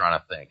 I'm just trying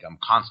to think. I'm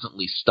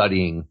constantly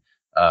studying,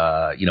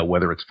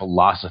 whether it's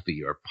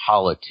philosophy or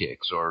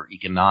politics or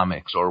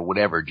economics or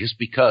whatever, just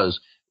because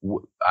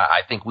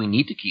I think we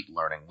need to keep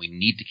learning. We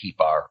need to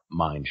keep our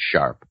mind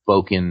sharp.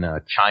 Spoke in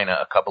China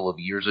a couple of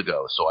years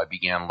ago, so I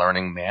began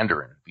learning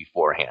Mandarin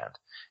beforehand.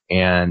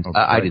 And okay.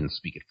 I didn't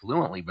speak it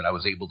fluently, but I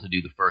was able to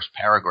do the first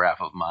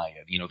paragraph of my,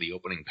 the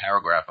opening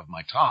paragraph of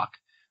my talk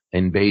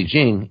in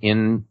Beijing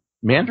in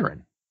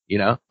Mandarin,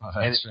 Oh,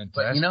 that's fantastic.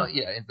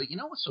 But you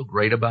know what's so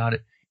great about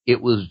it?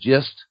 It was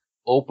just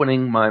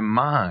opening my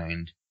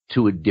mind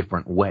to a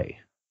different way.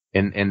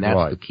 And that's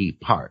right. the key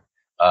part.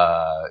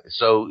 I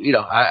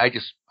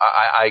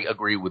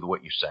agree with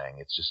what you're saying.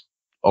 It's just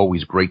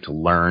always great to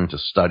learn, to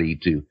study,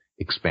 to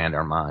expand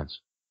our minds.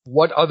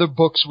 What other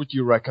books would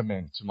you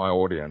recommend to my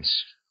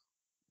audience?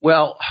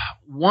 Well,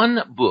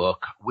 one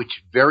book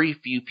which very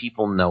few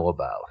people know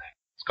about.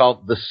 It's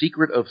called The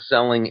Secret of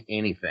Selling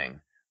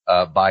Anything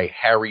by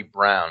Harry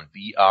Browne,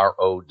 Browne.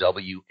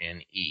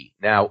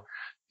 Now,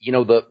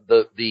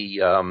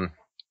 the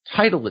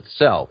title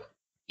itself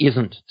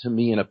isn't to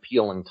me an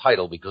appealing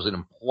title because it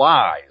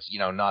implies,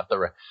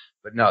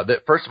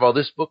 first of all,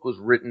 this book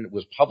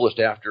was published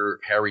after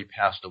Harry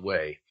passed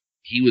away.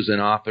 He was an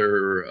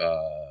author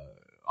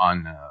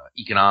on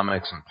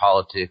economics and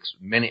politics,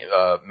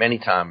 many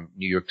time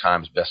New York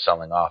Times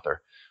best-selling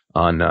author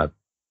on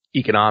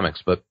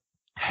economics. But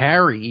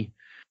Harry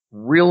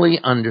really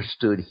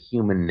understood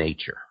human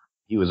nature.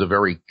 He was a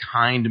very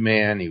kind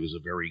man. He was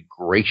a very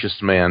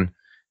gracious man.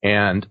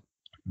 And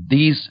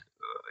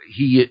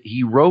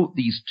he wrote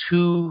these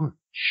 2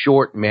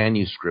 short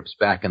manuscripts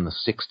back in the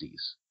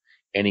 60s,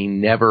 and he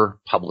never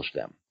published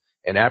them.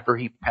 And after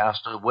he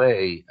passed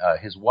away,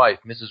 his wife,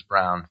 Mrs.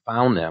 Browne,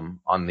 found them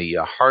on the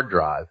hard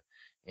drive,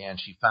 and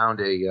she found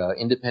a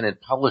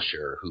independent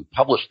publisher who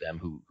published them,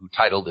 who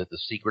titled it The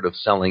Secret of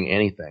Selling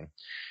Anything.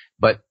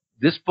 But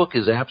this book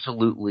is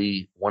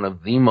absolutely one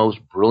of the most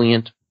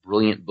brilliant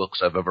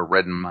books I've ever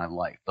read in my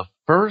life. The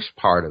first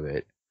part of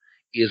it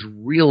is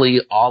really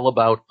all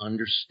about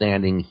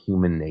understanding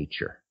human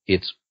nature.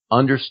 It's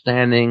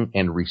understanding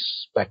and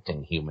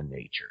respecting human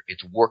nature.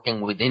 It's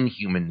working within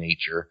human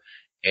nature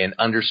and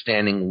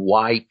understanding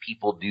why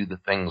people do the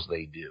things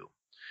they do.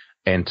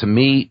 And to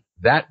me,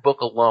 that book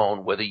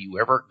alone, whether you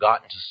ever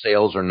got into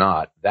sales or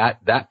not,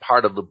 that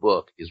part of the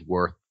book is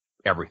worth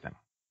everything.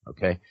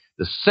 Okay.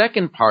 The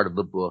second part of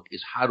the book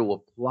is how to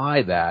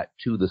apply that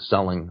to the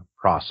selling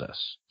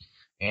process.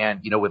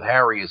 And, with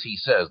Harry, as he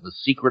says, the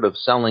secret of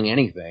selling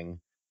anything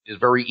is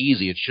very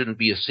easy. It shouldn't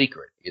be a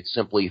secret. It's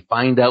simply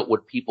find out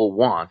what people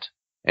want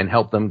and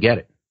help them get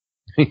it.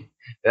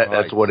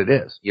 That's what it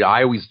is.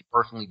 I always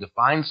personally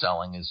define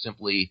selling as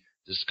simply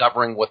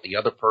discovering what the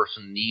other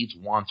person needs,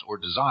 wants, or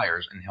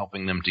desires and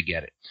helping them to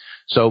get it.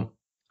 So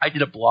I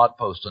did a blog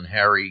post on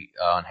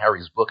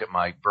Harry's book at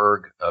my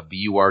Burg,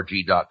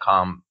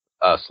 burg.com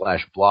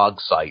 /blog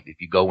site. If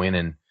you go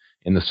in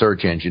the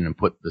search engine and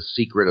put The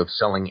Secret of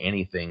Selling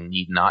Anything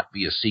Need Not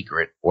Be a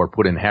Secret, or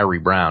put in Harry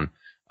Browne,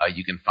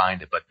 you can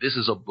find it. But this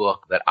is a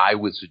book that I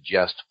would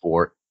suggest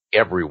for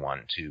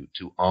everyone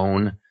to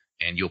own,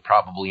 and you'll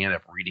probably end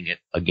up reading it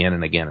again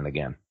and again and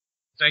again.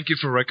 Thank you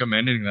for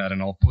recommending that,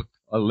 and I'll put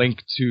a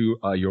link to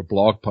your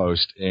blog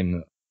post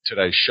in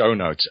today's show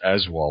notes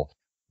as well.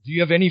 Do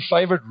you have any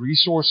favorite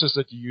resources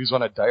that you use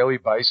on a daily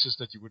basis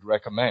that you would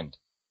recommend?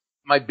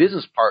 My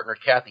business partner,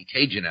 Kathy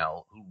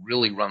Tajanel, who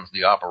really runs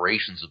the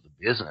operations of the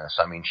business,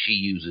 she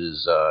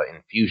uses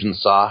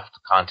Infusionsoft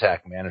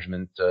contact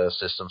management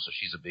system, so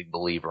she's a big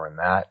believer in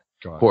that.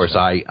 Gotcha. Of course,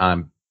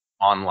 I'm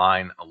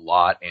online a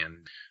lot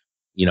and,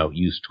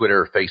 use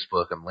Twitter,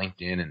 Facebook, and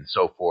LinkedIn and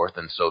so forth.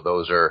 And so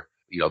those are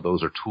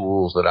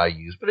tools that I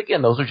use. But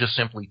again, those are just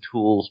simply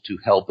tools to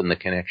help in the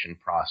connection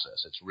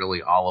process. It's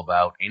really all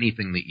about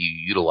anything that you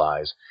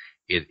utilize.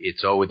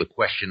 It's always, the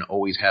question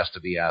always has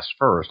to be asked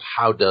first,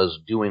 how does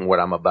doing what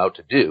I'm about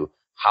to do,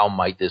 how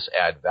might this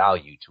add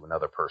value to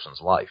another person's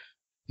life?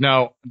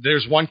 Now,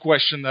 there's one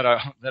question that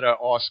I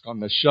ask on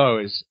the show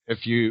is,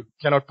 if you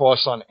cannot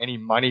pass on any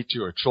money to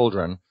your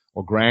children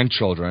or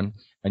grandchildren,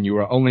 and you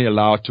are only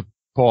allowed to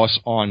pass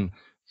on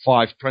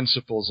 5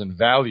 principles and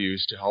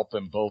values to help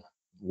them build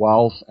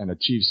wealth and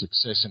achieve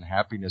success and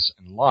happiness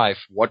in life,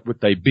 what would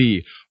they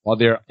be? Are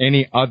there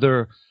any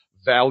other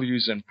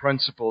values and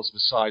principles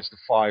besides the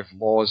 5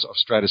 laws of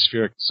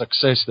stratospheric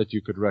success that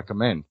you could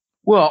recommend?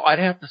 Well, I'd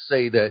have to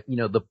say that,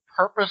 the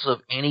purpose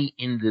of any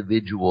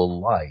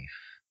individual life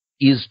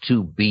is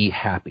to be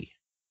happy.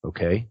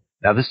 Okay.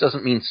 Now, this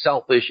doesn't mean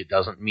selfish. It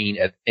doesn't mean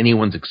at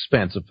anyone's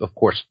expense. Of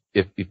course,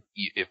 if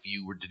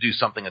you were to do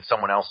something at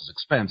someone else's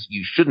expense,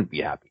 you shouldn't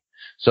be happy.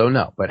 So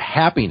no, but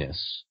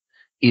happiness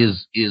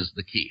is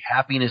the key.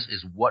 Happiness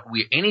is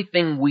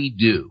anything we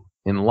do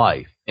in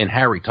life, and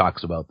Harry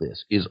talks about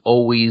this, is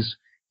always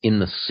in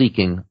the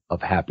seeking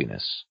of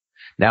happiness.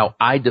 Now,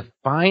 I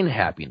define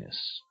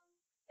happiness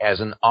as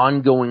an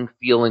ongoing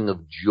feeling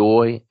of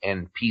joy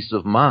and peace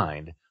of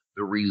mind,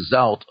 the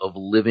result of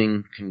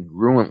living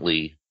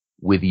congruently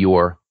with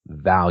your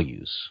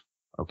values.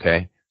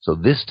 Okay? So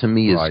this to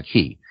me is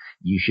key.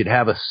 You should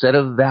have a set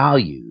of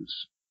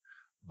values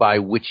by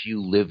which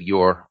you live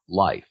your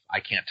life.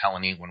 I can't tell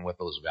anyone what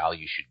those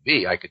values should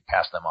be. I could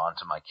pass them on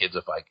to my kids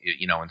if I,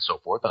 and so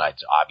forth. And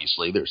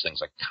obviously there's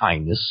things like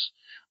kindness,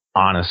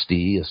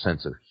 honesty, a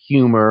sense of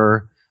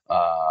humor,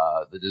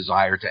 the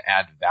desire to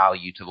add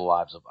value to the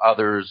lives of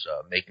others,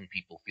 making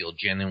people feel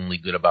genuinely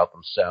good about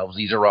themselves.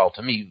 These are all,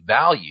 to me,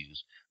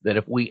 values that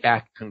if we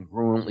act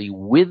congruently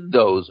with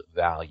those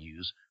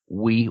values,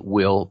 we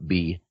will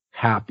be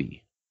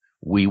happy.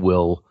 We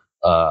will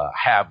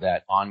have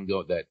that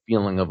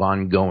feeling of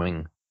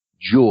ongoing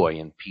joy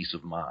and peace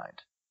of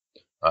mind.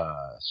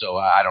 So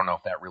I don't know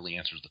if that really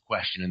answers the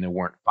question, and there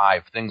weren't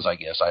 5 things, I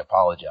guess. I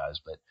apologize,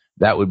 but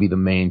that would be the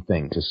main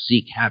thing, to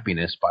seek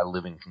happiness by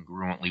living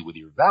congruently with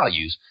your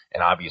values,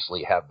 and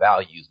obviously have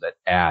values that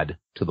add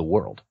to the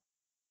world.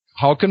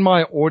 How can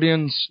my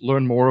audience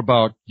learn more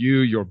about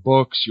you, your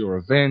books, your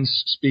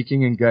events,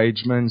 speaking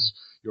engagements,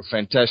 your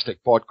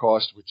fantastic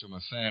podcast, which I'm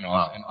a fan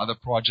of, and other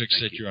projects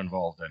that you're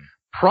involved in?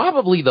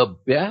 Probably the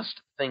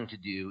best thing to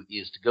do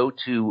is to go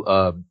to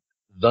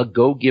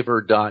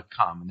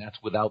thegogiver.com, and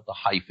that's without the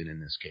hyphen in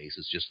this case.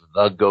 It's just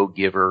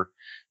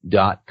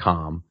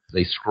thegogiver.com.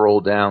 They scroll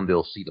down,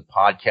 they'll see the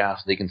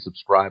podcast they can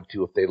subscribe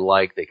to if they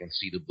like. They can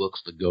see the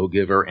books, The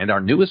Go-Giver, and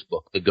our newest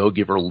book, The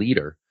Go-Giver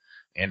Leader.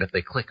 And if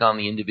they click on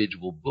the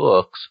individual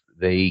books,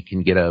 they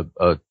can get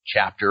a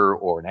chapter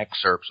or an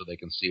excerpt so they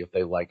can see if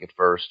they like it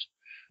first.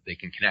 They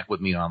can connect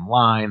with me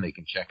online. They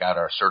can check out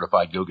our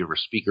Certified Go-Giver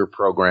Speaker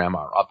Program,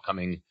 our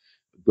upcoming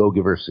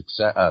Go-Giver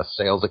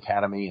Sales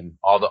Academy, and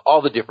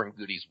all the different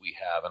goodies we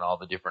have and all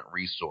the different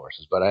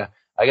resources. But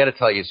I got to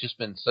tell you, it's just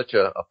been such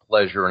a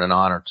pleasure and an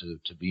honor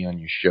to be on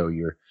your show.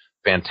 You're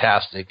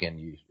fantastic,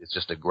 and it's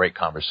just a great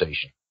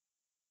conversation.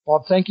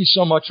 Bob, thank you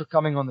so much for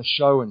coming on the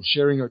show and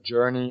sharing your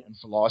journey and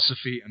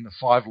philosophy and the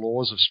 5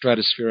 laws of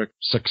stratospheric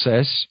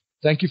success.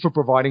 Thank you for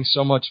providing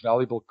so much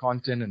valuable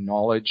content and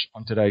knowledge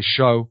on today's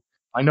show.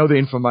 I know the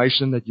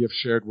information that you've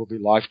shared will be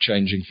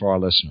life-changing for our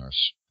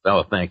listeners.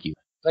 Oh, thank you.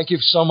 Thank you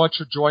so much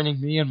for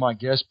joining me and my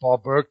guest,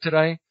 Bob Burg,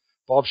 today.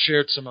 Bob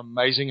shared some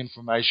amazing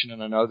information,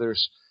 and I know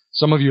there's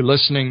some of you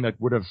listening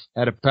that would have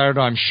had a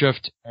paradigm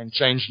shift and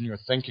changed in your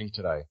thinking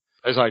today.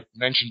 As I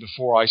mentioned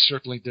before, I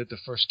certainly did the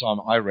first time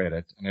I read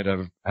it, and it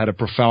had a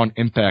profound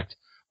impact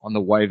on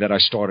the way that I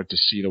started to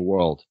see the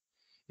world.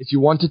 If you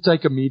want to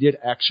take immediate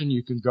action,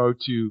 you can go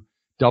to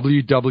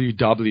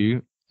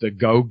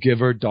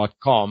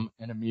www.thegogiver.com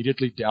and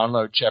immediately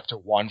download Chapter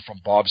 1 from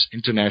Bob's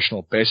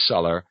international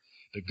bestseller,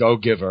 The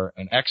Go-Giver,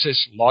 and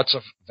access lots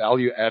of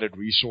value-added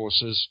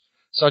resources,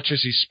 such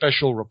as his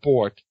special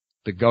report,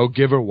 The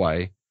Go-Giver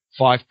Way,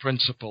 5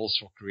 Principles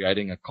for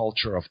Creating a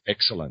Culture of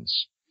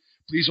Excellence.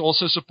 Please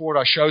also support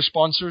our show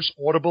sponsors,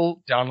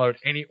 Audible. Download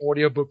any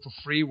audiobook for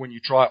free when you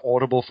try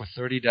Audible for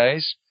 30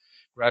 days.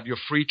 Grab your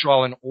free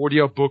trial and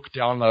audiobook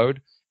download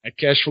at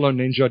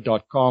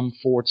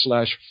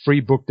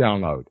cashflowninja.com/free book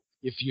download.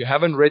 If you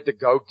haven't read The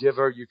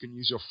Go-Giver, you can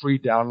use your free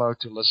download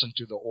to listen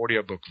to the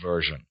audiobook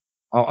version.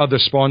 Our other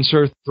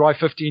sponsor,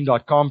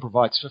 Thrive15.com,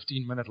 provides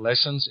 15-minute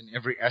lessons in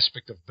every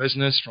aspect of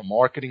business, from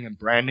marketing and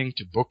branding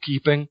to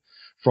bookkeeping,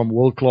 from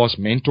world-class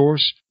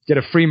mentors. Get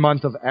a free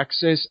month of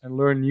access and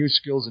learn new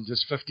skills in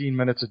just 15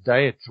 minutes a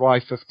day at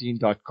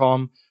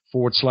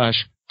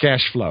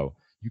Thrive15.com/cashflow.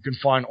 You can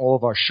find all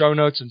of our show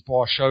notes and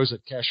past shows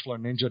at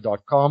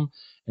cashflowninja.com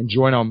and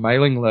join our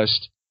mailing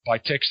list by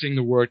texting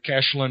the word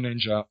Cashflow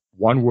Ninja,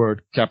 one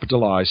word,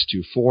 capitalized,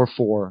 to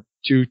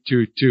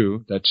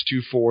 44222. That's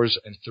 2 4s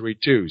and 3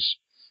 2s.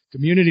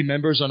 Community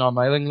members on our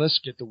mailing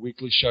list get the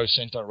weekly show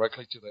sent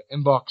directly to their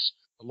inbox,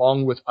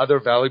 along with other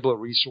valuable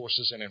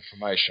resources and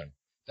information.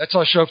 That's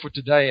our show for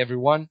today,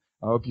 everyone.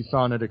 I hope you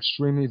found it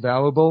extremely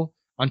valuable.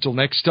 Until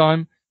next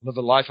time, live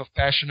a life of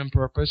passion and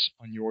purpose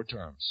on your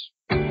terms.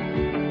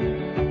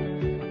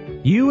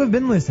 You have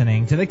been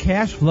listening to the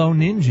Cashflow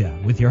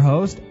Ninja with your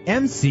host,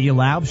 MC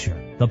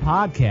Laubscher, the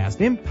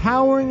podcast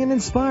empowering and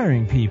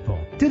inspiring people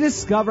to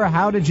discover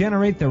how to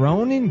generate their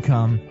own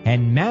income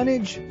and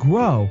manage,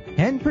 grow,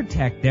 and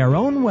protect their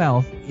own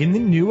wealth in the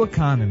new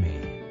economy.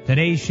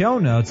 Today's show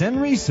notes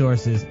and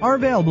resources are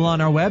available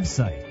on our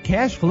website,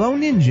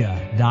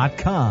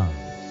 cashflowninja.com.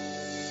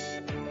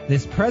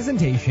 This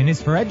presentation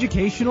is for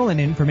educational and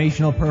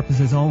informational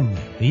purposes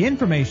only. The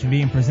information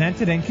being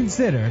presented and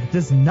considered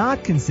does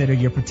not consider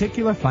your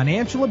particular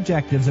financial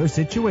objectives or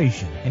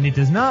situation, and it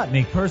does not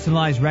make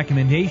personalized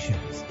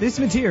recommendations. This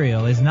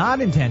material is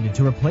not intended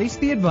to replace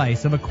the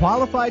advice of a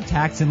qualified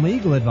tax and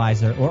legal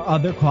advisor or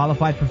other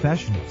qualified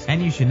professionals,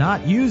 and you should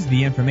not use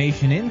the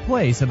information in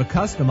place of a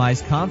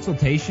customized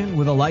consultation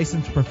with a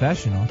licensed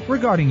professional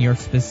regarding your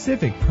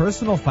specific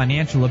personal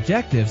financial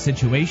objective,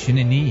 situation,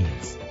 and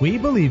needs. We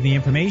believe the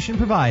information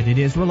provided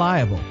is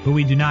reliable, but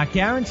we do not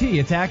guarantee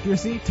its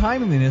accuracy,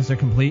 timeliness, or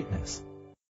completeness.